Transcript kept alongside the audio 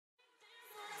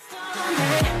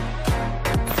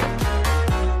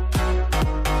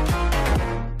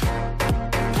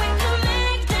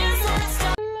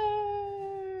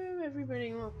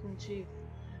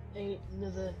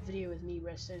another video with me,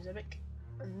 Redstone Zebic,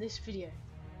 and this video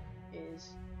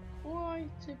is quite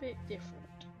a bit different.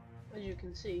 As you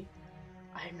can see,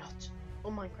 I am not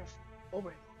on Minecraft or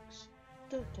Roblox.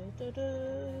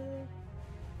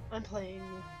 I'm playing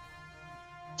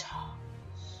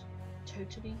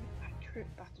Totally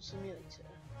Accurate Battle Simulator.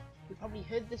 You've probably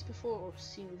heard this before or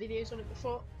seen videos on it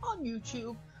before on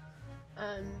YouTube,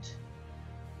 and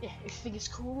yeah, if you think it's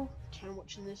cool, carry on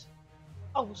watching this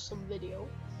awesome video.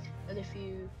 And if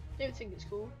you don't think it's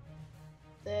cool,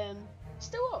 then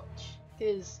still watch,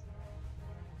 because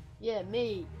yeah,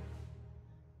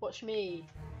 watch me.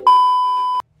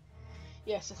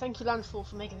 Yeah, so thank you Landfall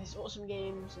for making this awesome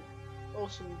game,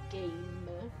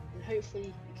 and hopefully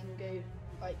you can go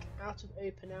like out of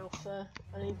open alpha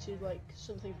and into like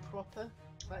something proper,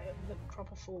 like the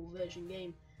proper full version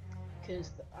game,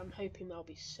 because I'm hoping that'll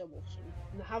be so awesome.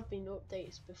 And there have been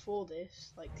updates before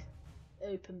this, like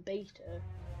open beta,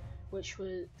 which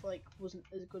wasn't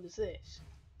as good as this.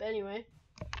 But anyway,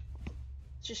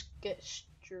 let's just get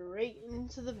straight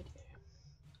into the video.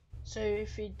 So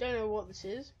if you don't know what this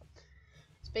is,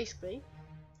 it's basically,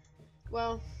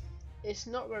 well, it's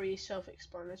not very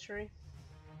self-explanatory.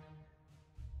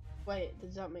 Wait,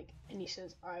 does that make any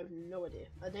sense? I have no idea.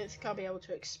 I don't think I'll be able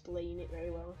to explain it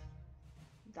very well.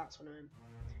 That's what I meant.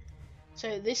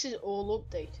 So this is all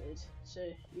updated,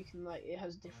 so you can it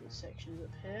has different sections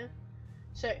up here.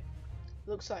 So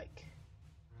looks like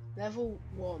level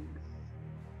 1.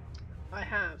 I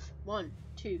have 1,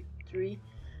 2, 3,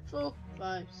 4,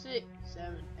 5, 6,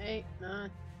 7, 8,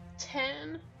 9,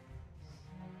 10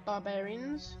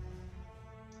 barbarians.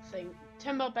 I think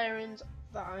 10 barbarians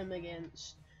that I'm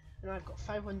against, and I've got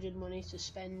 500 money to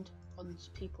spend on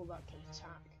people that can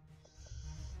attack.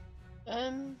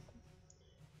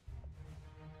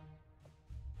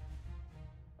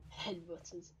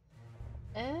 Headbutters.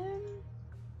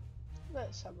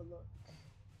 Let's have a look.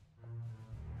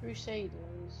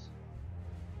 Crusaders.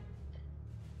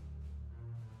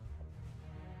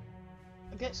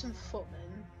 I'll get some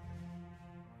footmen.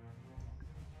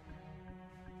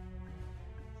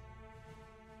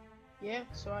 Yeah,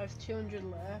 so I have 200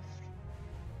 left.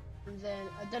 And then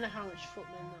I don't know how much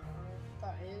footmen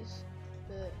that is,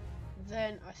 but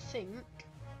then I think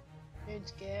I'm going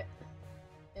to get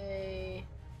a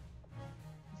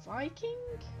Viking?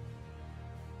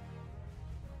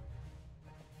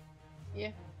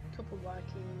 Yeah, a couple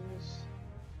Vikings.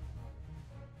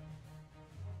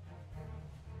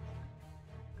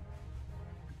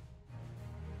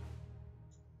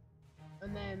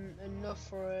 And then enough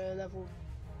for a level,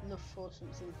 enough for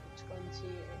something for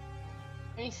 20.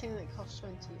 Anything that costs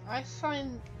 20.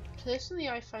 Personally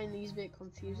I find these a bit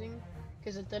confusing,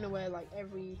 because I don't know where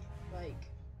every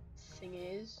thing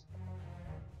is.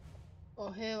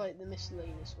 Or here the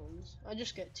miscellaneous ones. I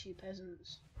just get 2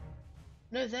 peasants.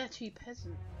 No, they're 2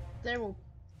 peasants.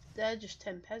 They're just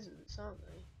 10 peasants, aren't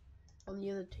they? On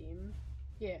the other team.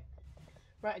 Yeah.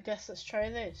 Right, I guess let's try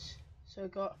this. So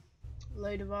we've got a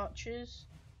load of archers.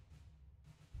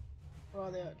 Or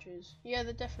are they archers? Yeah,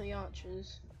 they're definitely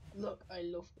archers. Look, I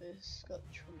love this. It's got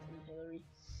Trump and Hillary.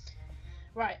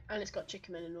 Right, and it's got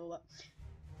chicken men and all that.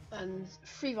 And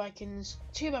 3 Vikings,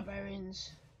 2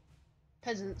 barbarians,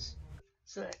 peasants.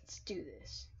 So let's do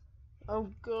this. Oh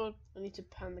god, I need to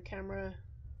pan the camera.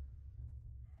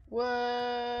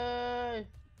 Whoa!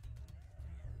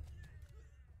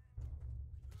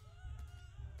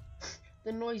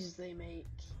 The noises they make.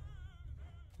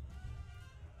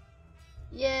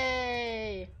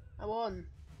 Yay! I won.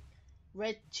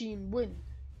 Red team win.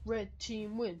 Red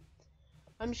team win.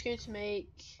 I'm just going to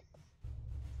make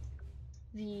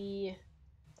the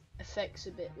effects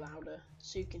a bit louder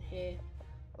so you can hear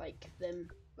them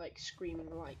screaming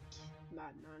like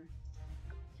madman.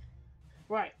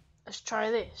 Right, let's try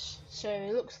this. So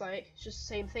it looks like it's just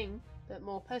the same thing but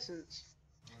more peasants,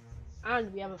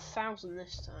 and we have 1,000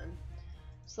 this time.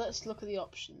 So let's look at the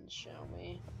options, shall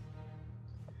we?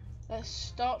 Let's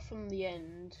start from the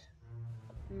end.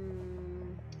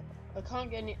 I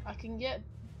can't get any. I can get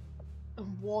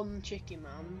 1 chicken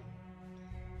man,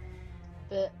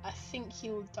 but I think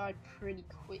he'll die pretty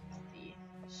quickly.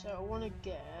 So I want to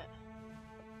get.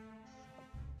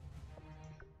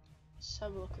 Let's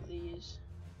have a look at these.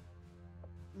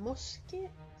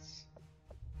 Muskets,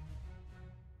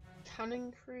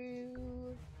 cannon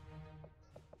crew,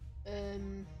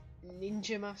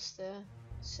 ninja master,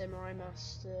 samurai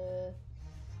master.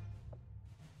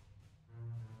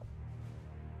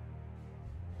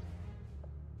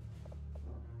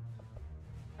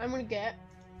 I'm gonna get,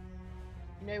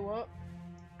 you know what,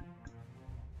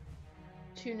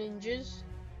 2 ninjas.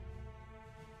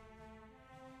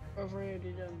 I've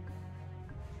already done.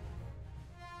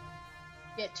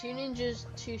 get 2 ninjas,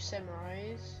 2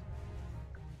 samurais,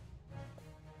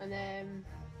 and then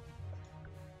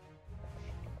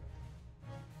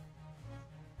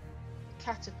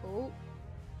catapult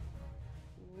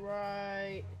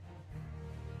right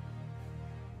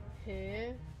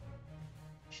here.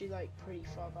 Actually, like pretty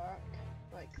far back,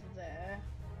 like there.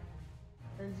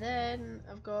 And then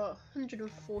I've got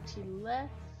 140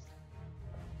 left.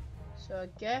 So I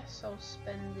guess I'll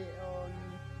spend it on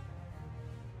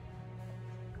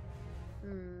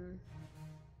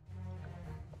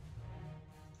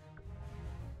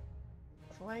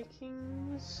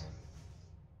Vikings.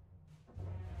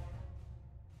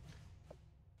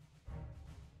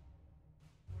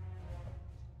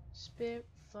 Spirit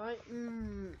fight.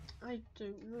 I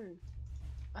don't know.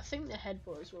 I think the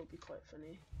headbutters will be quite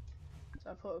funny. So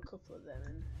I put a couple of them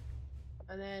in.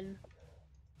 And then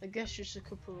I guess just a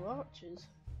couple of archers.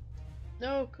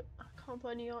 No, I can't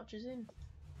put any archers in.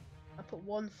 I put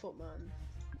 1 footman.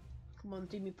 Come on,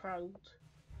 do me proud.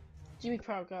 Do me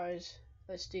proud, guys.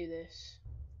 Let's do this.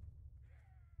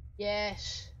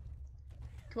 Yes.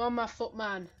 Come on, my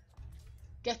footman.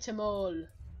 Get them all.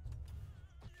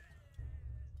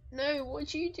 No,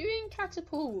 what are you doing,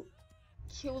 catapult?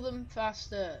 Kill them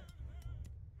faster.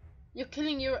 You're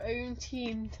killing your own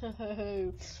team.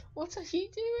 No. What are you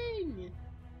doing?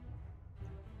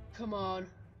 Come on.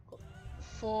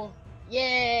 4.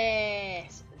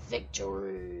 Yes!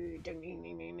 Victory! Ding, ding,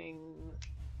 ding, ding, ding.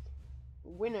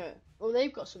 Winner. Oh,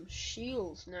 they've got some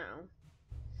shields now.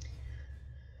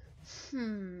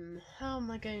 How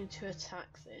am I going to attack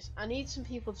this? I need some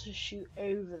people to shoot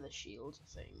over the shield,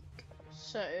 I think.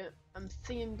 So, I'm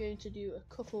going to do a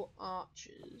couple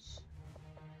archers.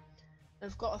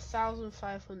 I've got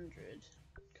 1,500.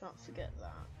 Can't forget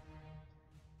that.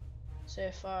 So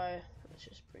if let's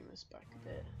just bring this back a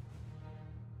bit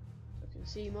so I can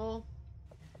see more.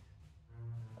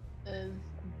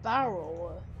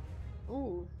 Barrel.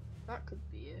 Ooh, that could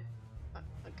be it.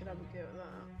 I could have a go at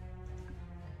that.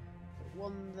 Put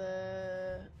 1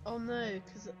 there. Oh no,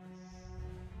 because.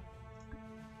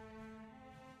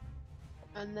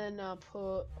 And then I'll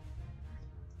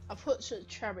put sort of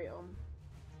chariot on.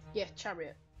 Yeah,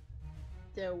 chariot.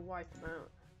 They'll wipe them out.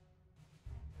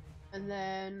 And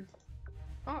then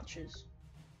archers.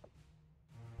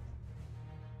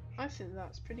 I think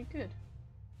that's pretty good.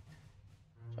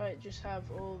 So I just have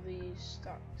all these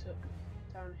stacked up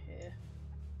down here.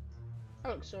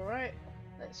 That looks alright.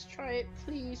 Let's try it.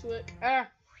 Please work. Ah!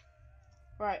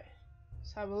 Right.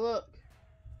 Let's have a look.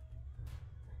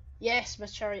 Yes, my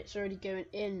chariot's already going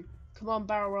in. Come on,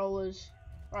 barrel rollers.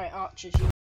 Right, archers.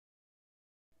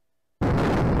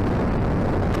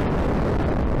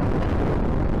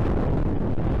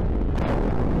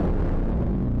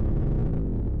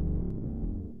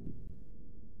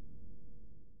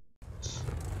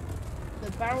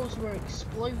 The barrels were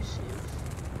explosive.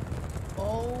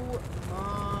 Oh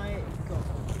my gosh.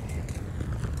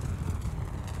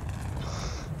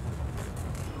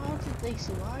 How did they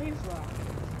survive that?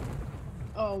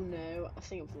 Oh no, I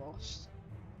think I've lost.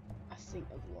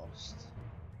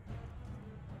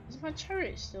 Is my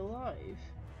chariot still alive?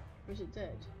 Or is it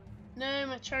dead? No,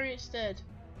 my chariot's dead.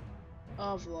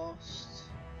 Oh, I've lost.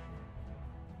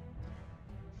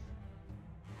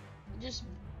 Just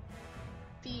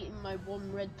beating my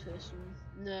 1 red person.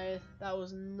 No, that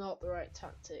was not the right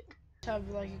tactic. Have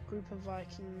like a group of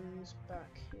Vikings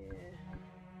back here.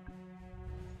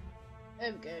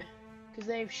 There we go. Because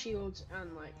they have shields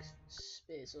and like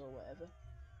spears or whatever.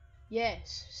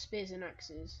 Yes, spears and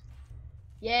axes.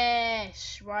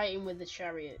 Yes, right in with the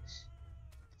chariots.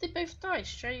 Did they both die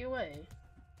straight away?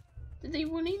 Did they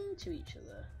run into each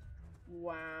other?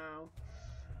 Wow.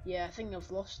 Yeah, I think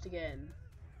I've lost again.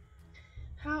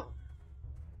 How?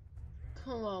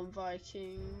 Come on,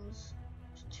 Vikings.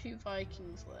 There's 2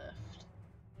 Vikings left.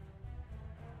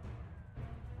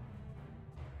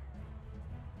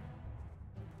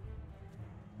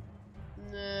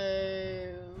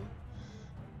 No.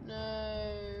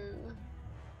 No.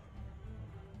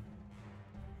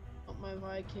 Not my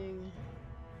Viking.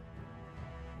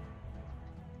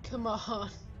 Come on.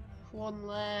 1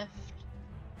 left.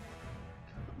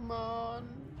 Come on.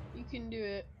 You can do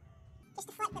it. Just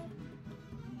deflect them.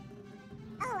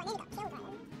 Oh, I nearly got killed right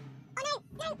then. Oh no,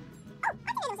 no! Oh, I think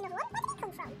there was another one. Where did he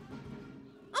come from?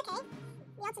 Okay,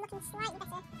 the odds are looking slightly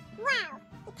better. Wow,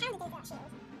 he pounded those with that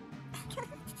shield.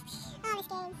 Oh, this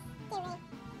game. Dear me.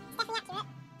 It's definitely accurate.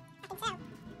 I can tell.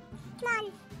 Come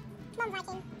on. Come on,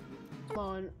 Viking. Come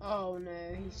on. Oh no,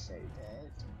 he's so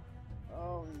dead.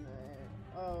 Oh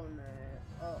no. Oh no.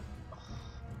 Oh.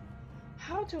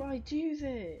 How do I do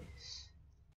this?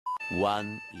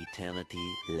 1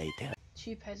 eternity later.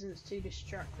 2 peasants to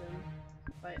distract them,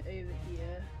 like over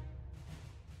here.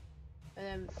 And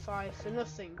then 5 for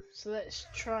nothing. So let's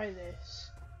try this.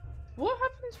 What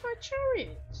happened to my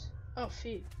chariot? Oh,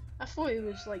 phew. I thought he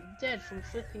was like dead from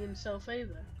flipping himself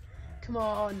over. Come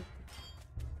on.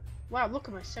 Wow, look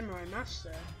at my samurai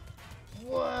master.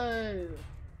 Whoa.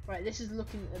 Right, this is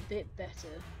looking a bit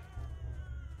better.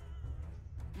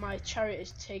 My chariot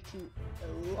is taking a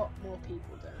lot more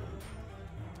people down.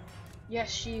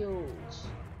 Yes, shields.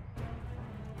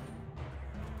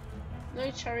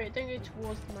 No, chariot, don't go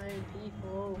towards my own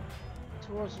people.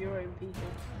 Towards your own people.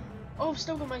 Oh, I've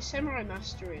still got my samurai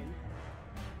master in.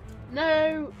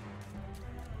 No!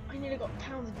 I nearly got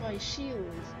pounded by a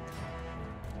shield.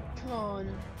 Come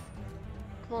on.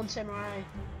 Come on, samurai.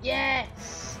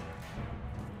 Yes!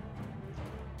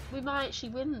 We might actually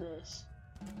win this.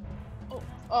 Oh,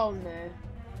 oh no.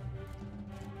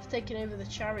 It's taken over the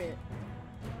chariot.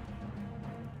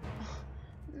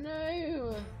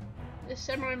 No! The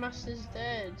samurai master's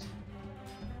dead.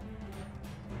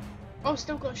 Oh,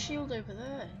 still got a shield over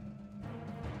there.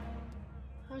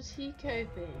 How's he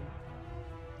coping?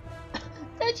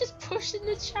 They're just pushing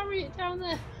the chariot down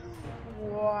there.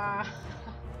 Wow.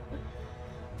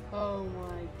 Oh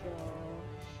my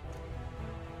gosh.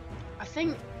 I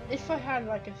think if I had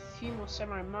like a few more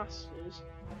samurai masters,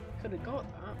 I could have got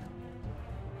that.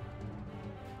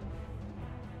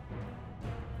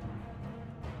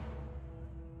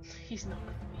 He's not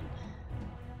gonna win.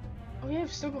 Oh yeah,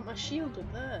 I've still got my shield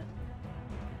up there.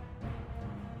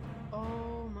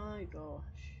 Oh my gosh.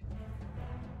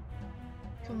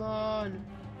 Come on.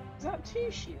 Is that 2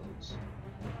 shields?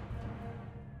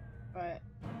 Right,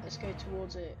 let's go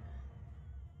towards it.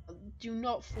 Do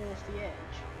not fall off the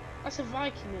edge. That's a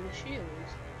Viking and a shield.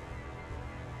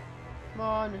 Come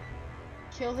on.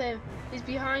 Kill him. He's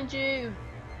behind you.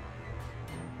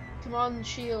 Come on,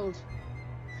 shield.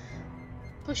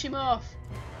 Push him off.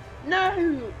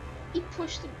 No! He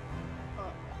pushed him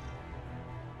up.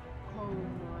 Oh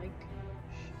my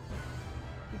gosh.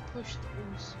 He pushed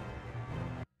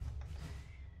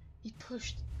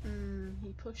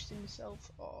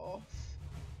himself off.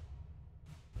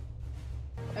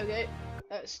 Okay,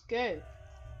 let's go.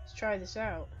 Let's try this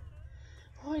out.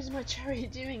 What is my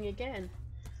chariot doing again?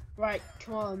 Right,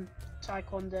 come on.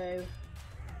 Taekwondo.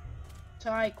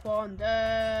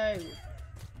 Taekwondo!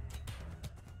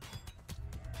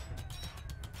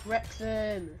 Wreck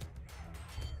them.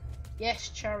 Yes,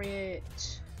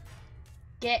 chariot.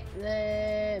 Get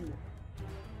them.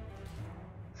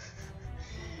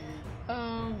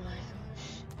 Oh my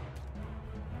gosh.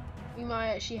 We might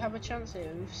actually have a chance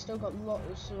here. We've still got a lot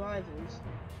of survivors.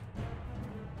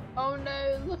 Oh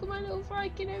no, look at my little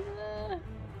Viking over there.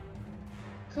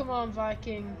 Come on,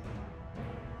 Viking.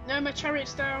 No, my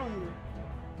chariot's down.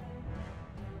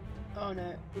 Oh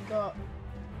no, we got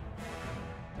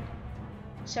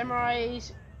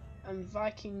samurais and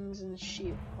Vikings and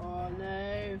sheep. Oh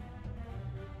no.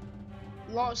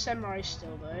 A lot of samurais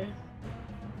still though.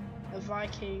 A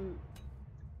Viking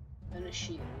and a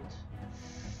shield.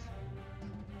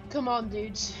 Come on,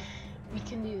 dudes. We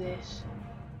can do this.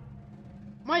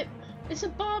 It's a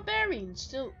barbarian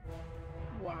still.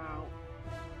 Wow.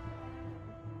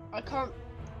 I can't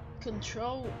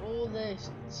control all this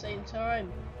at the same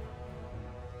time.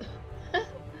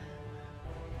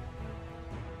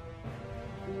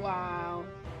 Wow.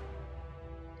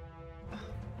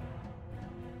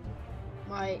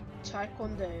 My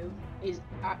taekwondo is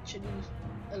actually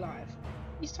alive.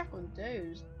 These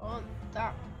taekwondos aren't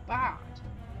that bad.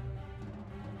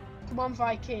 Come on,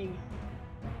 Viking.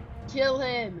 Kill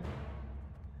him.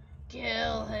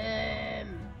 Kill him.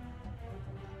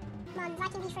 Come on,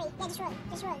 Viking, be free. Yeah, just run.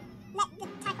 Just run. Let the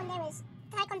taekwondoers,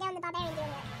 taekwondo and the barbarian do it.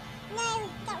 No,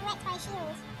 got wrecked by a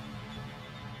shield.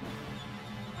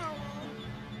 Oh no.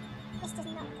 This does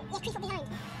not look good. Yeah, creep up behind.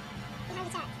 Behind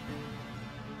attack.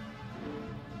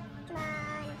 Come on.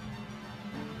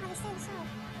 Oh, they stole the sword.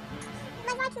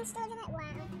 My Viking's still over there. Wow.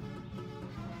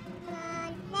 Come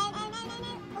on. No, no, no, no,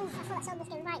 no. Oof, I thought that sword was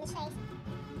going right in his face.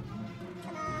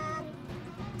 Come on.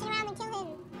 Turn around and kill him.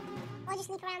 Or just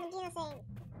sneak around and do nothing.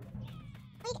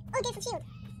 Oh, go for the shield.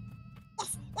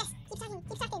 Yes, yes. Keep attacking,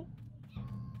 keep attacking.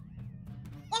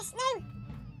 Yes, no.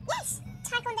 Yes!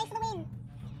 Taekwondo for the win.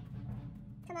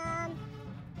 Come on.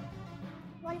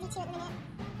 1v2 at the minute.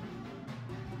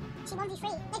 She 1v3.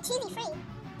 No, 2v3.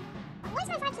 What is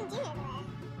my Viking doing over there?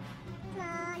 Come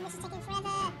on, this is taking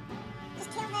forever. Just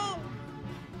kill them.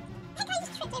 That guy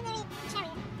just tripped over the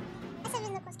chariot. Let's have a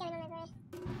look what's going on over here.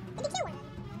 Did he kill one of them?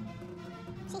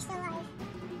 She's still alive.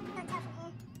 Can't tell from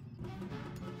here.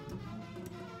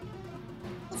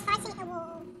 He's fighting a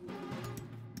wall.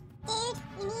 Dude,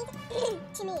 need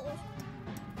to move.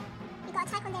 We've got a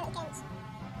Taekwondo against.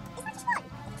 Is that just one?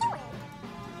 Did we kill one?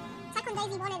 Taekwondo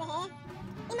V1 over here.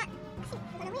 I think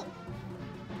we're going to win.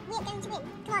 We are going to win.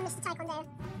 Come on, Mr. Taekwondo.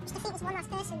 Just defeat this one last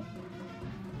person.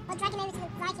 Or drag him over to the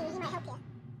Viking, he might help you.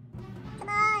 Come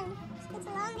on. It's been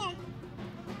so longer.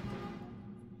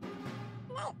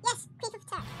 No. Yes, creep of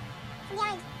attack. From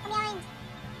behind. From behind.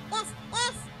 Yes.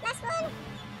 Yes. Last one.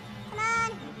 Come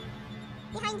on.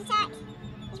 Behind attack.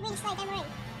 He's really slow, don't worry.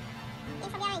 In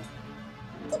from behind.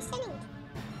 Keep spinning.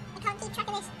 I can't keep track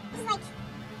of this. This is like...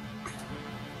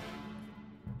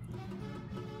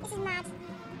 This is mad.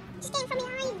 Just get him from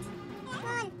behind. Come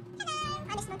on. Hello.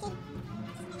 I missed monkey. Okay.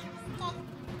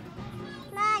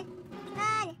 Come on. Come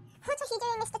on. What are you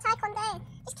doing, Mr. Taekwondo?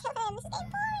 Just kill him. This is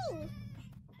getting boring.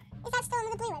 Is that still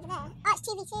under the blue over there? Oh, it's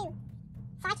 2v2.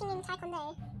 Fighting in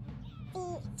Taekwondo. The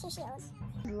two shields.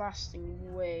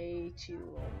 Lasting way too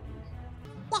long.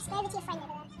 Yes, go over to your friend over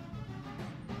there.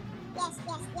 Yes,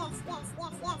 yes, yes, yes,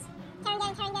 yes, yes. Carry on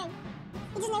going, carry on going.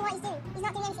 He doesn't know what he's doing. He's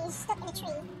not doing anything. He's stuck in a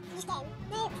tree. Just get him.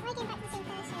 No, try going back to the same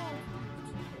person.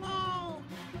 No.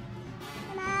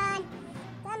 Come on.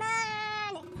 Come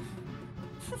on.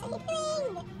 What are you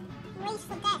doing? Race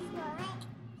for death, more like.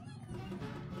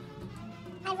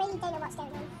 I really don't know what's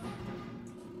going on.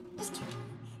 Just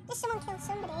someone kill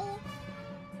somebody.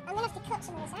 I'm gonna have to cut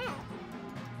some of this out.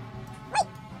 Wait!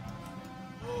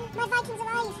 My Viking's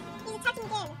alive! He's attacking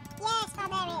again! Yes,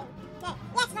 barbarian! No,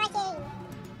 yes, Viking!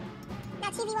 Now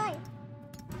 2v1!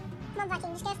 Come on,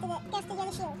 Viking, just go after the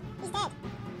other shield. He's dead.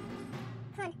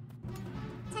 Come on.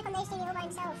 Attack on those two all by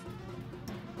himself.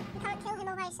 You can't kill him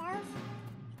all by himself.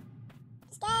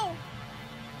 Just go!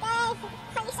 Go! Why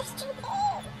are you so stupid?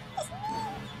 It's me!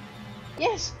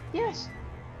 Yes! Yes!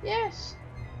 Yes!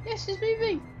 Yes, he's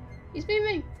moving! He's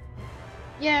moving!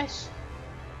 Yes!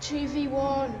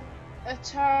 2v1!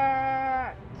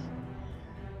 Attack!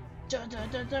 Da da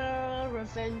da da!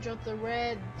 Revenge of the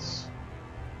Reds!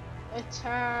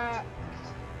 Attack!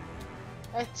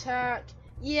 Attack!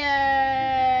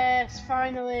 Yes!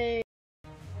 Finally!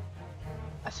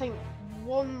 I think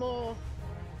one or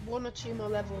two more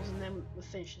levels and then we'll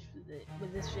finish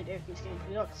with this video. It's going to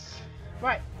be on.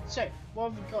 Right, so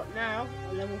what have we got now?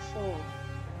 Level 4.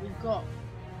 We've got,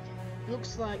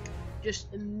 looks like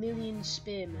just 1,000,000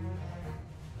 spearmen.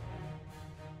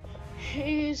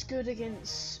 Who's good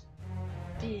against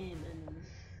spearmen?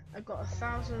 I've got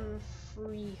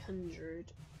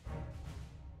 1,300.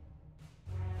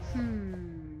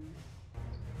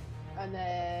 And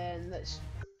then let's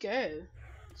go.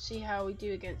 See how we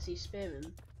do against these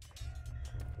spearmen.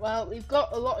 Well, we've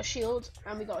got a lot of shields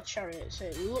and we got a chariot, so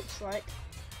it looks like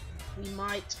we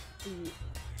might be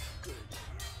good.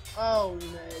 Oh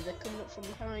no, they're coming up from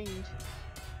behind.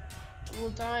 We're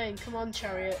dying. Come on,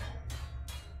 chariot.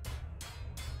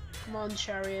 Come on,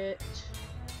 chariot.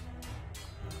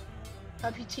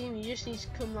 Happy team, you just need to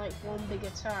come like one big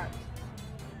attack.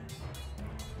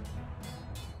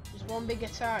 Just one big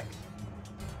attack.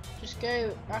 Just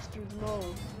go after them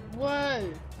all.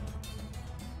 Whoa!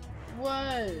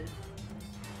 Whoa!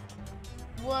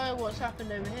 Whoa, what's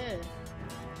happened over here?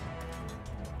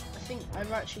 I think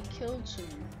I've actually killed some.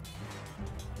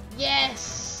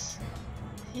 Yes!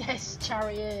 Yes,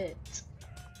 chariot!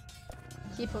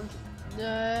 Keep on.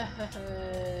 No!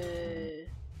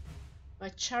 My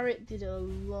chariot did a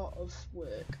lot of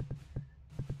work.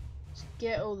 Let's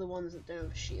get all the ones that don't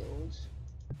have shields.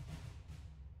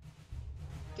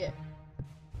 Get.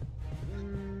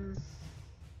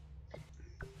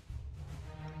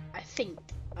 I think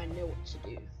I know what to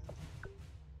do.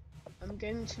 I'm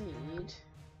going to need.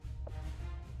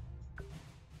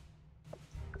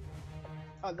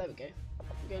 Oh, there we go.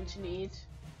 I'm going to need.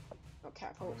 Not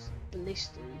catapults,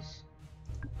 ballistas.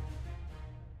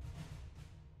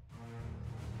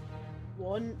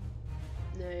 One,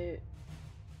 no,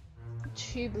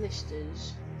 2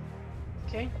 ballistas.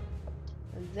 Okay,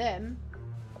 and then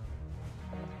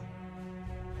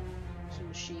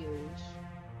some shields.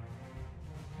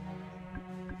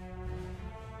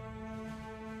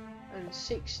 And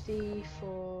 60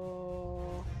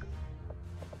 for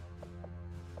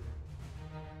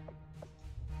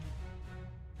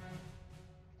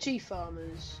two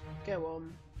farmers. Go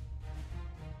on.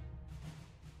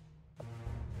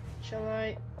 Shall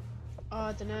I? Oh,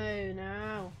 I don't know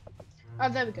now. Oh,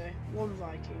 there we go. 1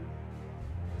 Viking.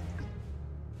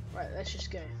 Right, let's just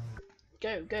go.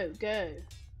 Go, go, go.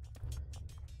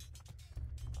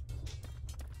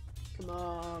 Come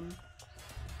on.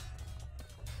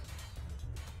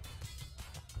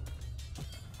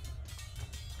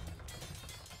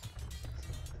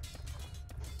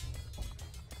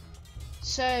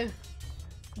 So,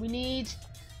 we need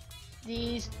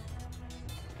these.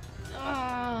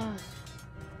 Ah.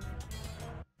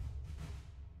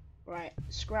 Right,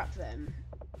 scrap them.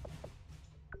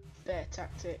 Bear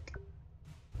tactic.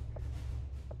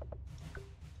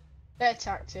 Bear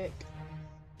tactic.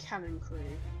 Cannon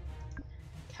crew.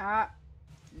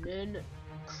 Cannon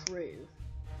crew.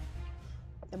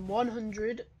 And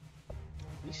 100.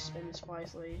 We should spend this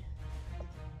wisely.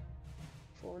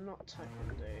 For not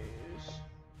taekwondos.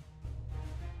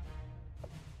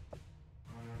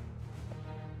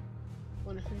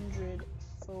 $100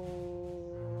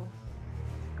 for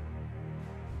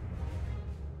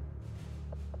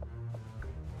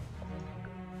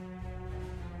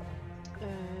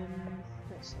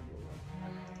let's have a look.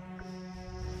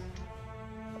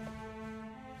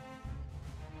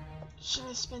 Should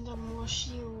I spend on more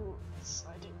shields?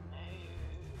 I don't know.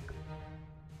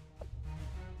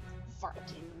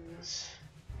 Vikings.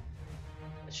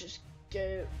 Let's just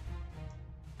go.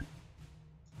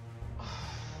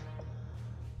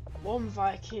 One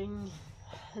Viking,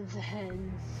 and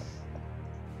then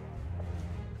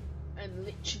I'm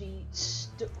literally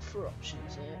stuck for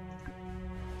options here.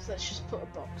 So let's just put a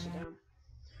boxer down.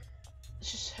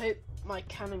 Let's just hope my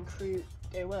cannon crew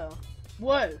go well.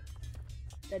 Whoa!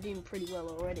 They're doing pretty well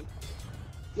already.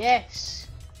 Yes!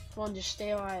 Come on, just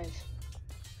stay alive.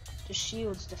 Just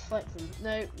shields, deflect them.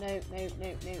 No, no, no,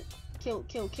 no, no. Kill,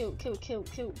 kill, kill, kill, kill,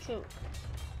 kill, kill.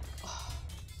 Oh.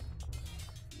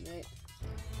 No.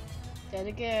 Dead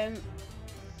again.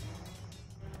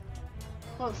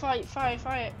 Come on, fight, fight,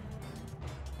 fight.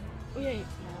 Oh yeah.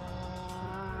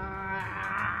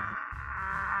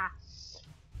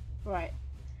 Right.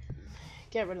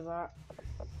 Get rid of that.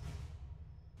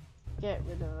 Get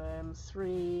rid of them.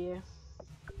 3.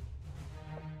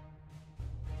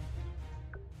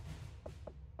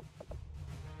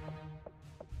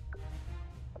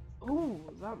 Ooh,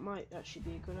 that might actually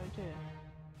be a good idea.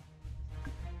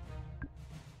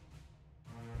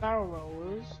 Barrel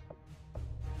rollers.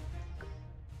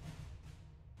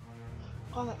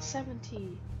 Oh, that's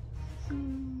 70.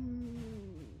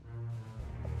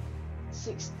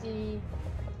 60.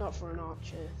 Not for an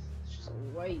archer. It's just a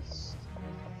waste.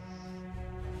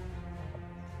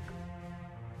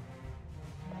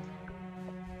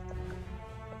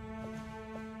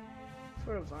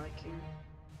 For a Viking.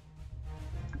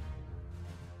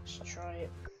 Let's try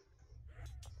it.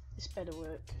 This better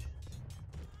work.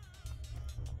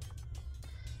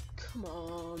 Come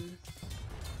on.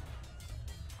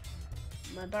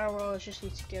 My barrel rollers just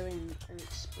need to go in and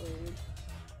explode.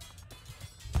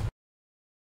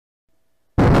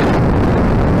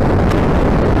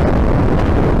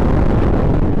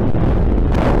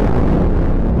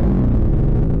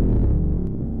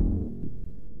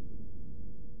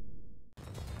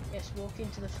 Yes, walk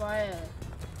into the fire.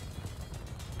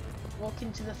 Walk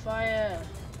into the fire.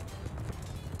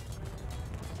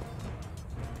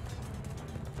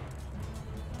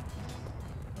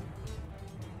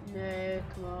 No,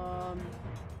 come on.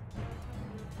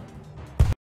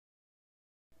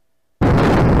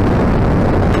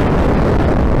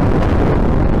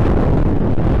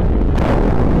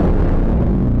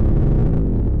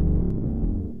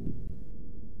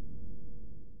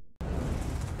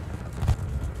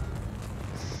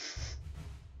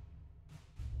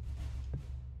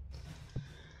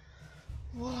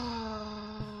 Why?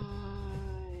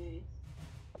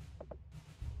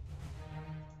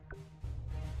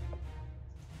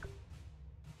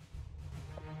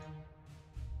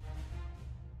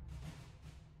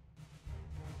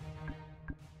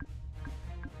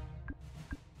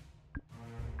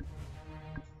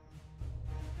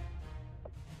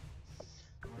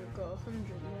 We've got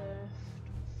 100 left.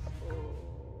 4.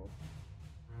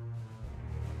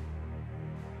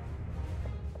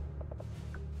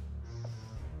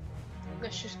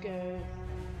 Let's just go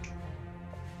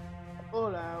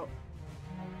all out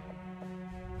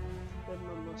with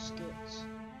my muskets.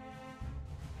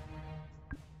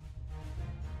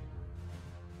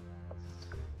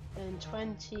 And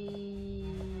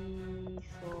 20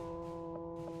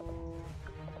 for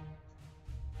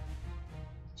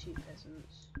 2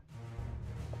 peasants.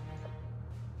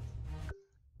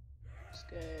 Let's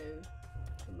go.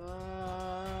 Come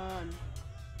on.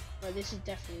 Right, this is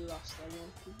definitely lost then.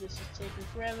 This is taking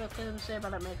forever because I'm so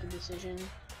bad at making decisions.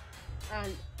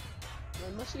 And my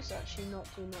musket's actually not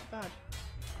doing that bad.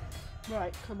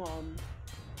 Right, come on.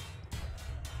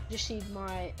 Just need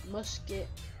my musket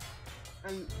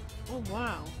and oh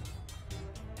wow.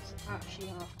 It's actually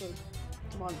half good.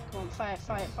 Come on, fire,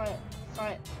 fire, fire,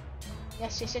 fire.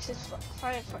 Yes, yes, yes, yes,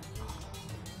 fire, fire.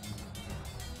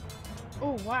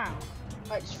 Oh wow.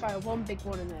 Right, just fire one big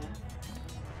one in there.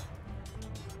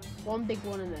 One big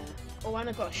one in there. Oh, and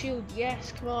I got a shield.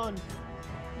 Yes, come on.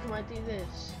 Can I do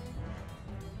this?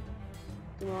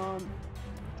 Come on.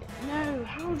 No,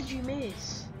 how did you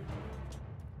miss?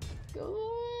 Go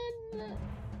on. No.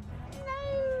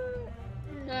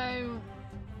 No.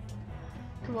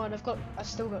 Come on, I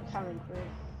still got cannon crew.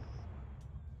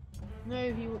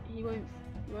 No, he won't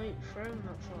throw him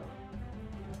that far.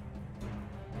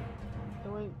 He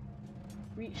won't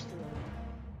reach to them.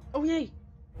 Oh yay!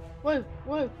 Whoa,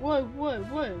 whoa, whoa, whoa,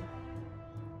 whoa!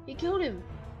 He killed him!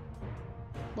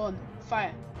 Come on,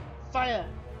 fire! Fire!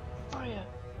 Fire!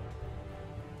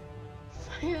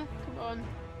 Fire! Come on!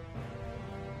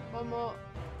 One more!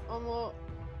 One more!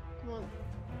 Come on!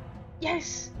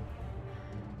 Yes!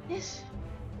 Yes!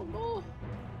 One more!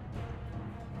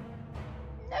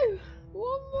 No!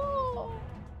 One more!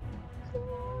 Come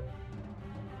on!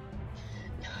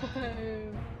 No!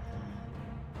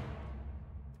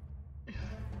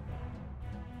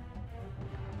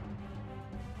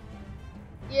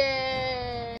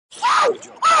 Yeah! Oh!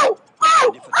 Oh!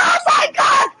 Oh! Oh my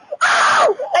god!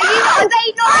 Oh! Are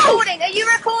they not recording? Are you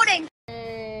recording?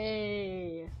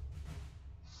 Yay!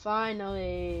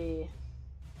 Finally!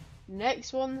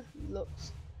 Next one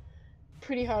looks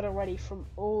pretty hard already from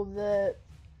all the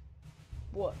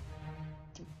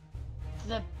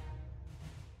the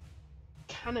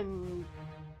cannon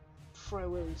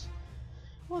throwers.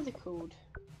 What are they called?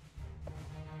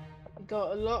 We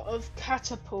got a lot of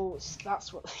catapults.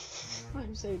 That's what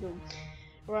I'm so dumb.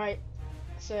 Right,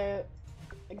 so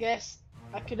I guess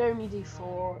I could only do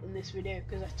 4 in this video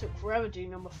because I took forever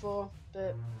doing number 4.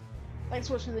 But thanks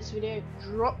for watching this video.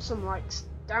 Drop some likes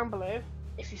down below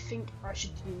if you think I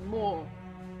should do more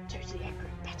totally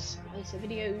accurate Battle Simulator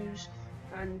videos,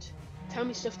 and tell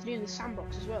me stuff to do in the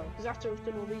sandbox as well, because after I've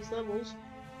done all these levels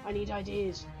I need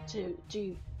ideas to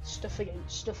do stuff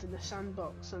against stuff in the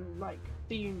sandbox, and like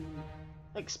boom,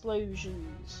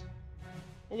 explosions.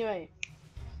 Anyway,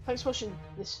 thanks for watching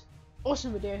this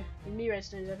awesome video with me,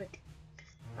 Redstone's Epic,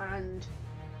 and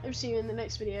I'll see you in the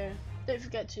next video. Don't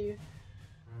forget to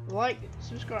like,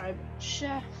 subscribe,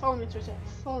 share, follow me on Twitter,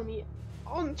 follow me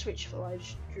on Twitch for live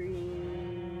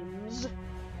streams,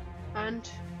 and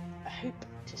I hope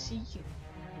to see you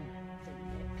in the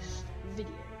next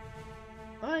video.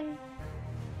 Bye!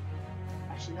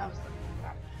 Actually, that was the